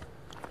fire.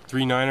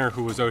 3-9er,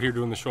 who was out here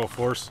doing the show of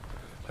force,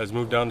 has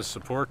moved down to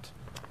support.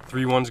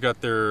 3-1's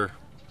got their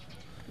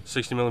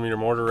 60mm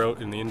mortar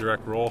out in the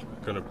indirect roll,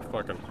 gonna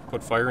fucking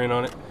put fire in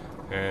on it,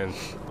 and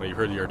well, you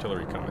heard the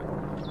artillery coming.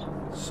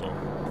 So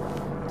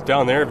it's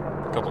down there,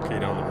 a couple K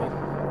down the road.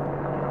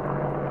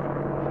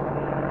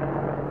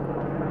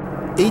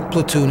 8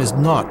 Platoon is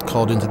not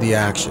called into the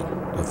action.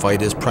 The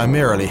fight is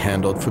primarily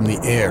handled from the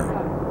air.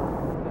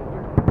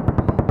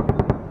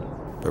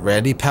 But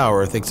Randy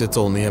Power thinks it's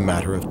only a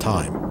matter of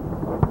time.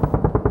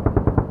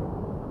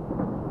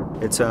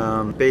 It's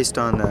based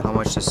on how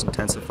much this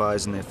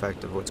intensifies and the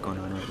effect of what's going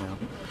on right now.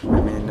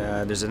 I mean,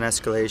 there's an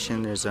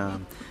escalation, there's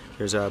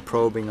a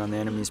probing on the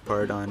enemy's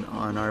part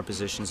on our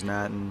positions and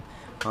that, and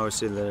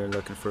obviously they're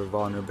looking for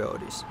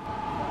vulnerabilities.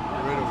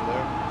 Right over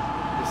there.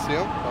 You see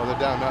them? Oh, they're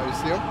down now. You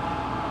see them?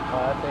 Oh,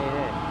 that ain't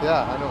it.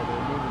 Yeah, I know.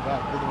 They're moving back.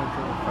 They're the ones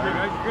that are Hey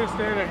guys, you're gonna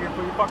stand out here and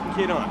put your fucking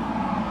kid on.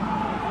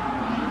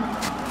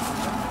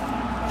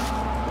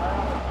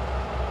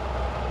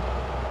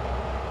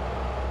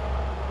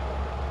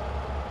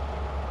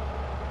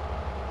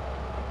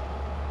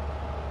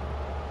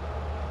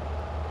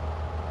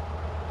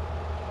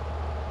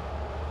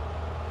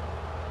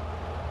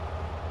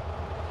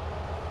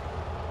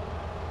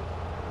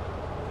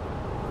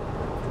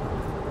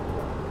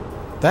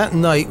 That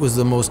night was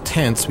the most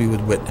tense we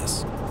would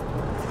witness.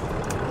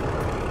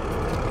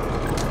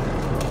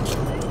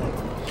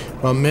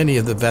 While many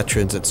of the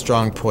veterans at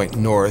Strong Point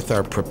North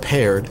are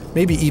prepared,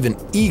 maybe even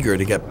eager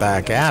to get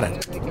back at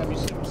it,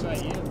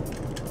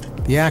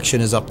 the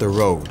action is up the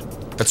road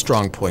at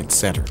Strong Point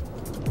Center,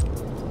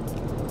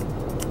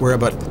 where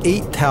about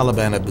 8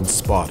 Taliban have been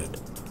spotted.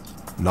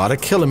 Not 1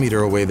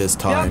 kilometer away this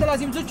time, but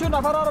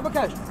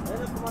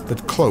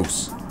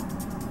close,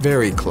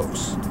 very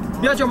close.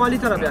 I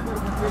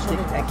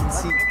can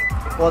see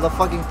all the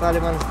fucking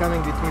Taliban is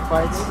coming between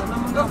fights.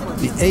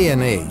 The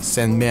ANA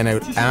send men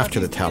out after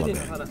the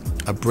Taliban.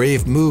 A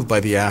brave move by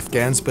the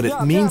Afghans, but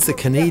it means the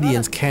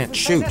Canadians can't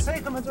shoot,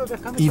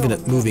 even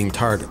at moving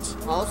targets.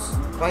 House,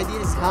 right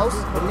here is house,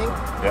 building.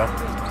 Yeah.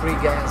 3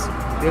 guys,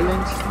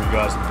 buildings. 3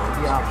 guys.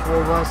 Yeah,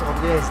 4 guys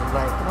up there is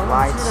like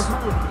lights.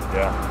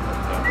 Yeah.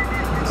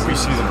 We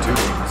see them too. We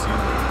can see them.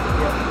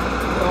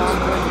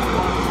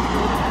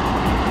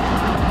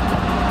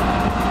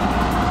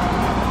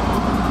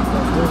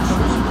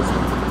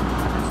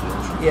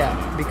 Yeah,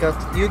 because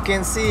you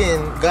can see,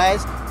 and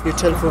guys, you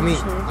tell for me.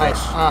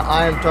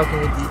 I am talking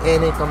with the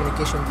ANA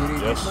communication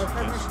director. Yes, yes.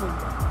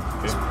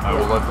 Okay, I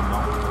will let them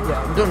know.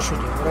 Yeah, don't shoot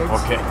him, right?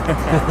 Okay.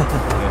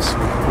 Yes.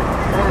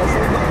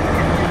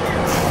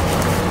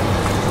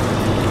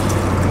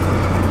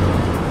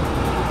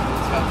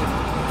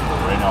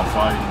 Right now,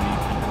 5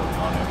 unique people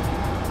are on it.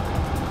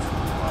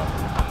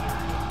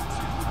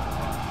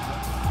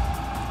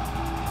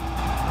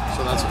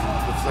 So that's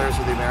the flares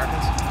with the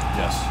Americans?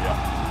 Yes,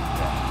 yeah.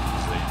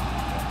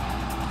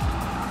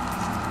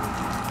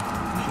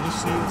 you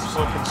see this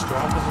fucking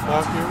strap in the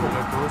back here when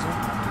that goes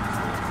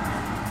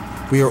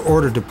in? We are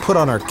ordered to put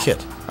on our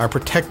kit, our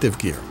protective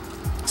gear,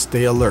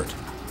 stay alert,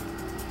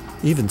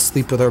 even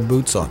sleep with our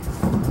boots on.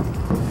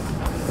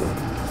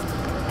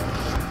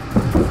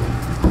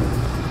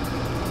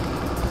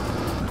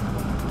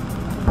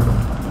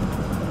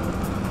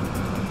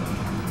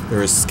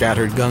 There is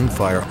scattered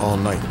gunfire all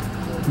night.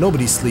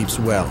 Nobody sleeps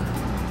well.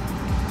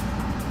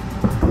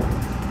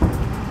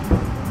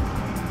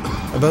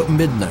 About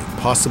midnight,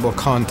 possible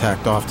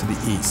contact off to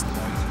the east.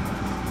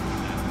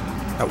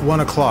 At 1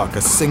 o'clock,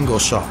 a single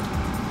shot.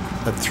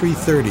 At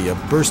 3:30, a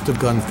burst of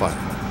gunfire.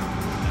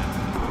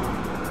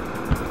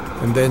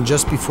 And then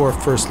just before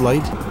first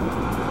light,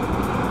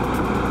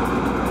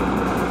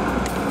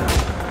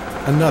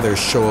 another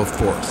show of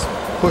force,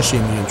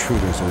 pushing the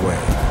intruders away.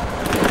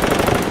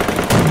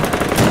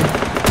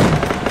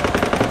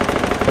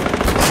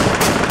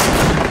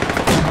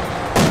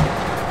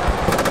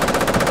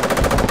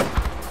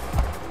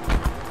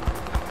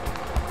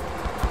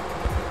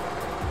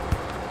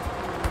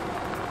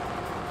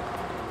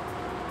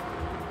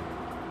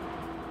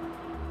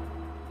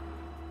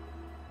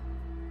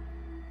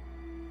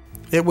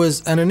 It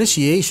was an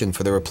initiation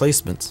for the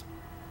replacements,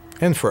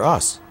 and for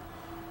us,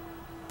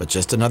 but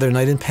just another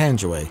night in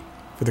Panjwaii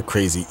for the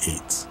Crazy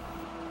Eights.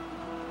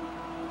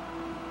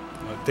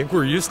 I think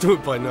we're used to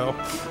it by now,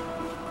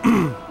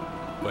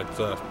 but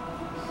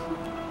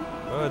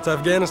it's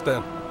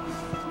Afghanistan.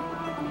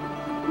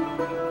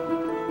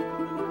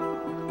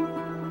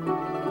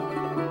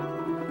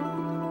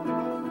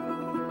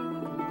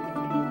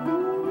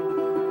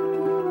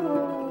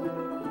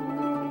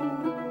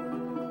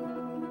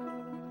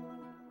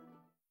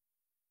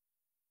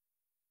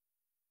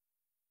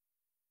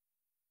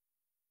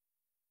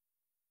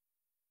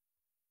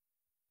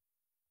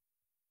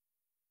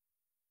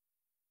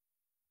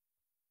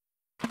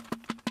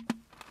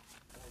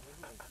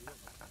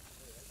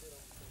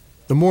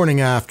 The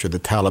morning after the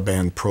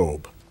Taliban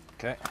probe.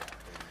 Okay.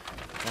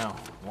 Now,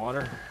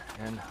 water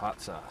and hot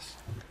sauce.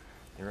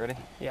 You ready?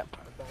 Yep.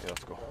 Okay,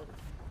 let's go.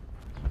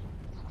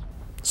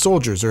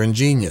 Soldiers are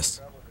ingenious.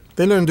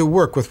 They learn to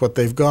work with what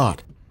they've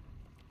got.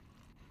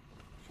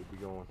 Should be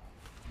going.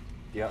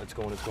 Yeah, it's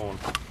going, it's going.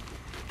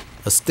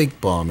 A stink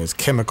bomb is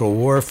chemical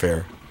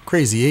warfare,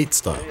 Crazy Eight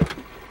style. Is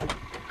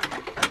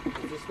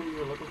this what you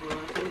were looking for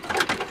last week?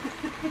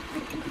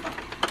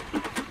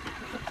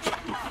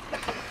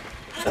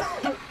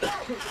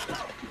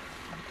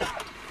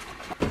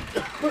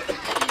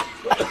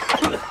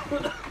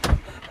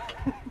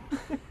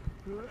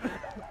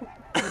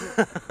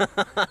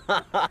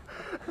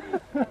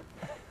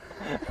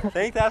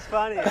 Think that's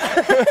funny.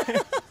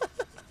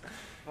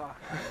 Fuck,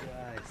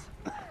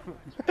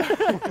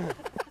 guys.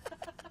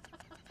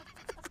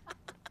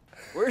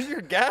 Where's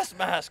your gas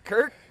mask,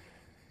 Kirk?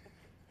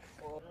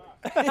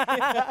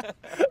 A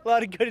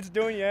lot of good it's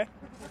doing, yeah.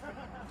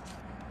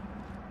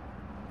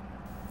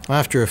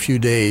 After a few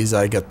days,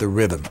 I get the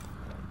rhythm.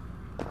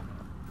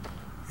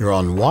 You're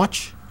on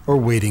watch or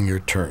waiting your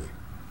turn.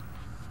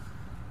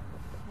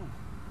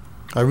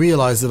 I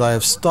realize that I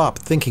have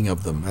stopped thinking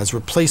of them as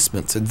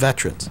replacements and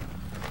veterans.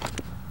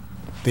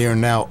 They are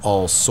now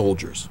all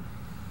soldiers.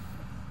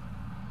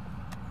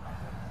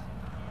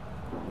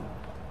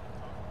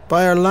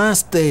 By our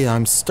last day,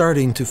 I'm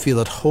starting to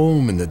feel at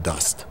home in the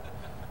dust,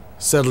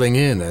 settling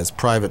in as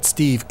Private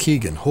Steve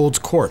Keegan holds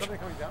court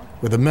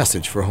with a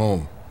message for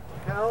home.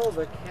 Tell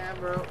the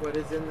camera what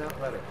is in that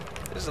letter.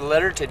 This is a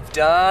letter to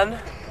Don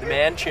the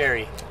Man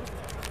Cherry,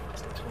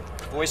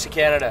 Voice of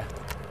Canada,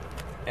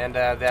 and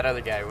that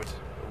other guy was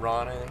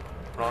Ron, I think.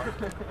 Ron?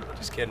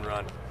 Just kidding,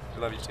 Ron. I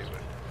love you too,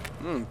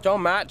 buddy. Tell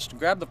Matt to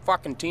grab the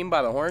fucking team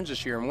by the horns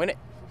this year and win it.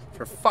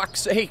 For fuck's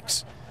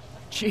sakes.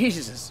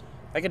 Jesus.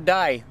 I could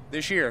die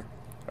this year,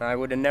 and I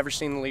would have never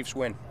seen the Leafs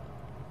win.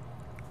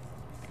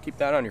 Keep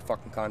that on your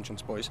fucking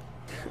conscience, boys.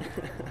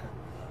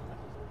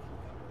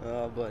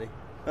 Oh, buddy.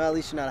 Well, at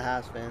least you're not a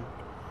Habs fan.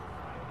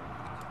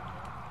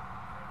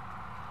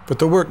 But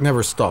the work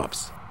never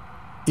stops,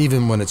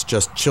 even when it's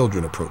just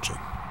children approaching.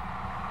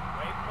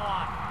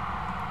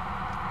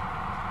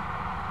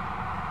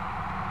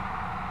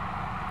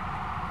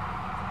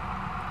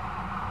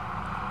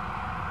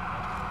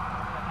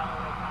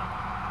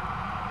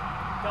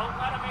 Don't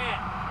let him in.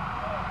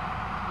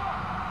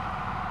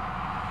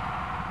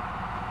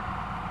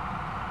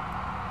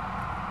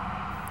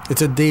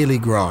 It's a daily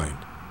grind.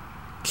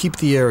 Keep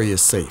the area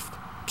safe.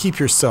 Keep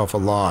yourself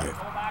alive.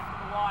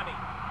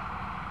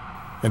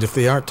 And if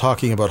they aren't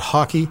talking about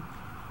hockey,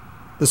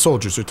 the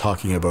soldiers are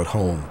talking about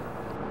home.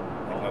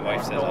 Like my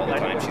wife says all the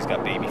time, she's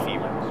got baby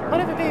fever. What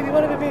if a baby,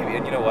 what if a baby?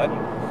 And you know what?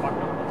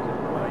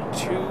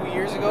 2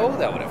 years ago,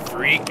 that would have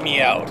freaked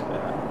me out.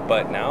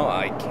 But now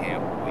I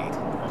can't wait.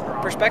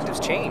 Perspectives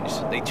change.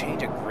 They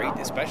change a great,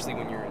 especially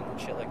when you're in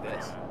shit like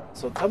this.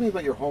 So tell me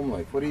about your home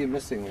life. What are you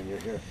missing when you're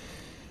here?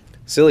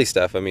 Silly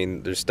stuff. I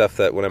mean, there's stuff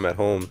that when I'm at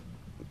home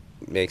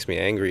makes me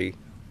angry.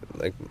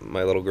 Like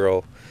my little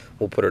girl,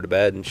 we'll put her to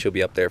bed and she'll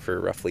be up there for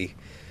roughly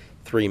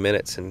 3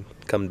 minutes and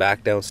come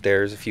back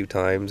downstairs a few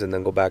times and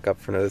then go back up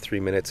for another 3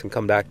 minutes and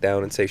come back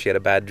down and say she had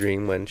a bad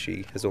dream when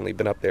she has only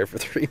been up there for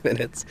 3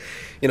 minutes.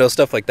 You know,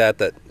 stuff like that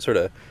that sort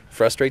of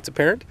frustrates a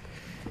parent.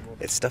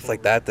 It's stuff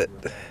like that that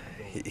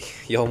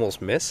you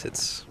almost miss.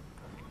 It's,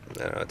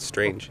 I don't know, it's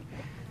strange.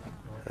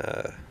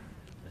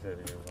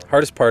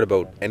 Hardest part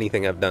about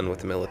anything I've done with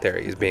the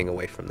military is being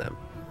away from them.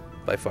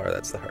 By far,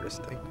 that's the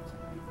hardest thing.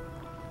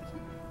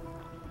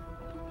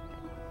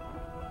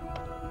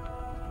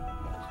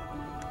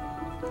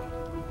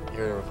 You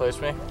here to replace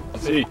me?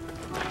 See.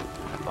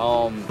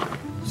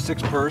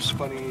 6 purse,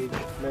 funny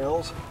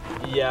males.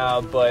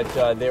 Yeah,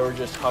 but they were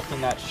just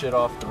hucking that shit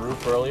off the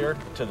roof earlier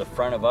to the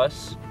front of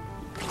us.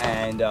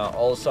 And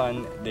all of a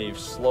sudden, they've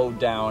slowed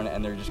down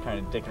and they're just kind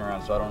of dicking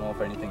around. So I don't know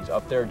if anything's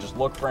up there. Just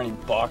look for any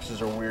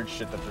boxes or weird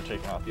shit that they're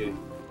taking off.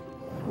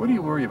 What do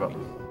you worry about?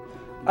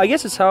 I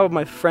guess it's how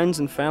my friends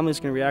and family's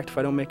gonna react if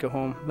I don't make it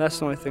home. That's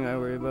the only thing I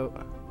worry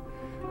about.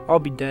 I'll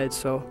be dead,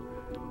 so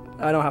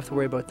I don't have to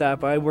worry about that,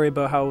 but I worry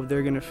about how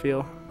they're gonna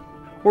feel.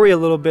 Worry a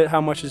little bit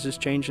how much is this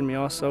changing me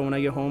also. When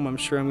I get home, I'm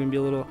sure I'm gonna be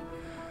a little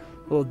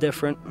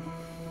different,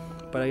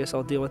 but I guess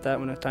I'll deal with that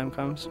when the time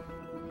comes.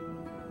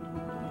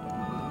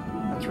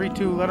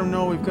 3-2, let them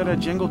know we've got a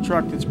jingle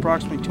truck that's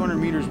approximately 200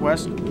 meters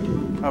west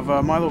of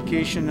my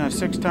location,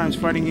 6 times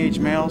fighting age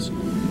males.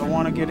 I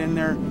want to get in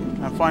there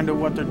and find out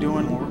what they're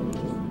doing.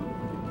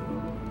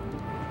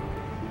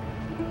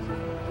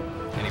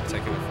 Any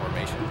particular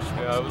formation?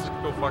 Yeah, let's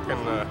go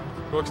fucking,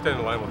 go extend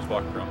the line, we'll just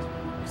walk across.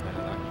 Extend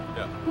the line?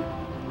 Yeah.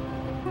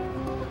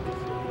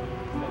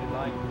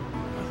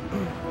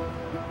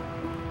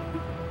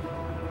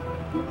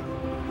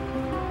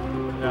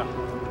 Yeah.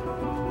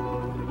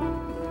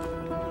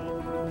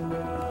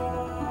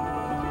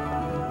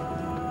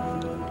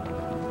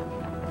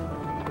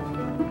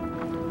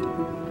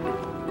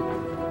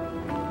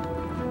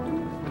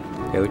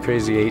 Yeah, the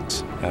Crazy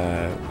Eight,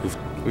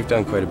 we've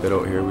done quite a bit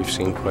out here. We've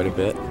seen quite a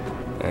bit,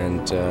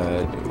 and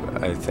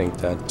I think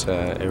that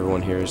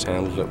everyone here has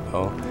handled it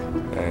well,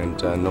 and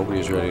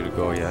nobody's ready to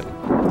go yet.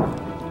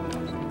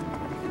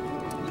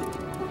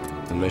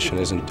 The mission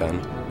isn't done,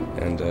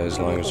 and as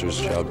long as there's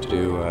a job to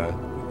do,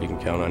 you can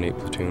count on 8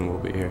 Platoon. We'll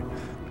be here.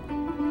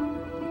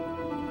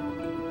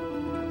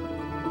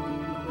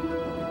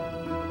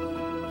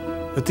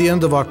 At the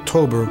end of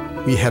October,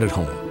 we headed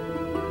home.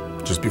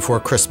 Just before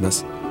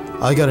Christmas,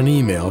 I got an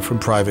email from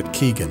Private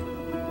Keegan.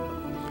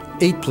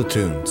 8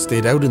 Platoon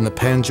stayed out in the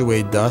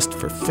Panjwaii dust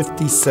for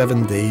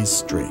 57 days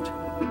straight.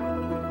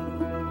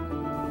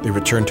 They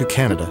returned to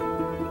Canada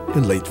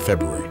in late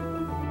February.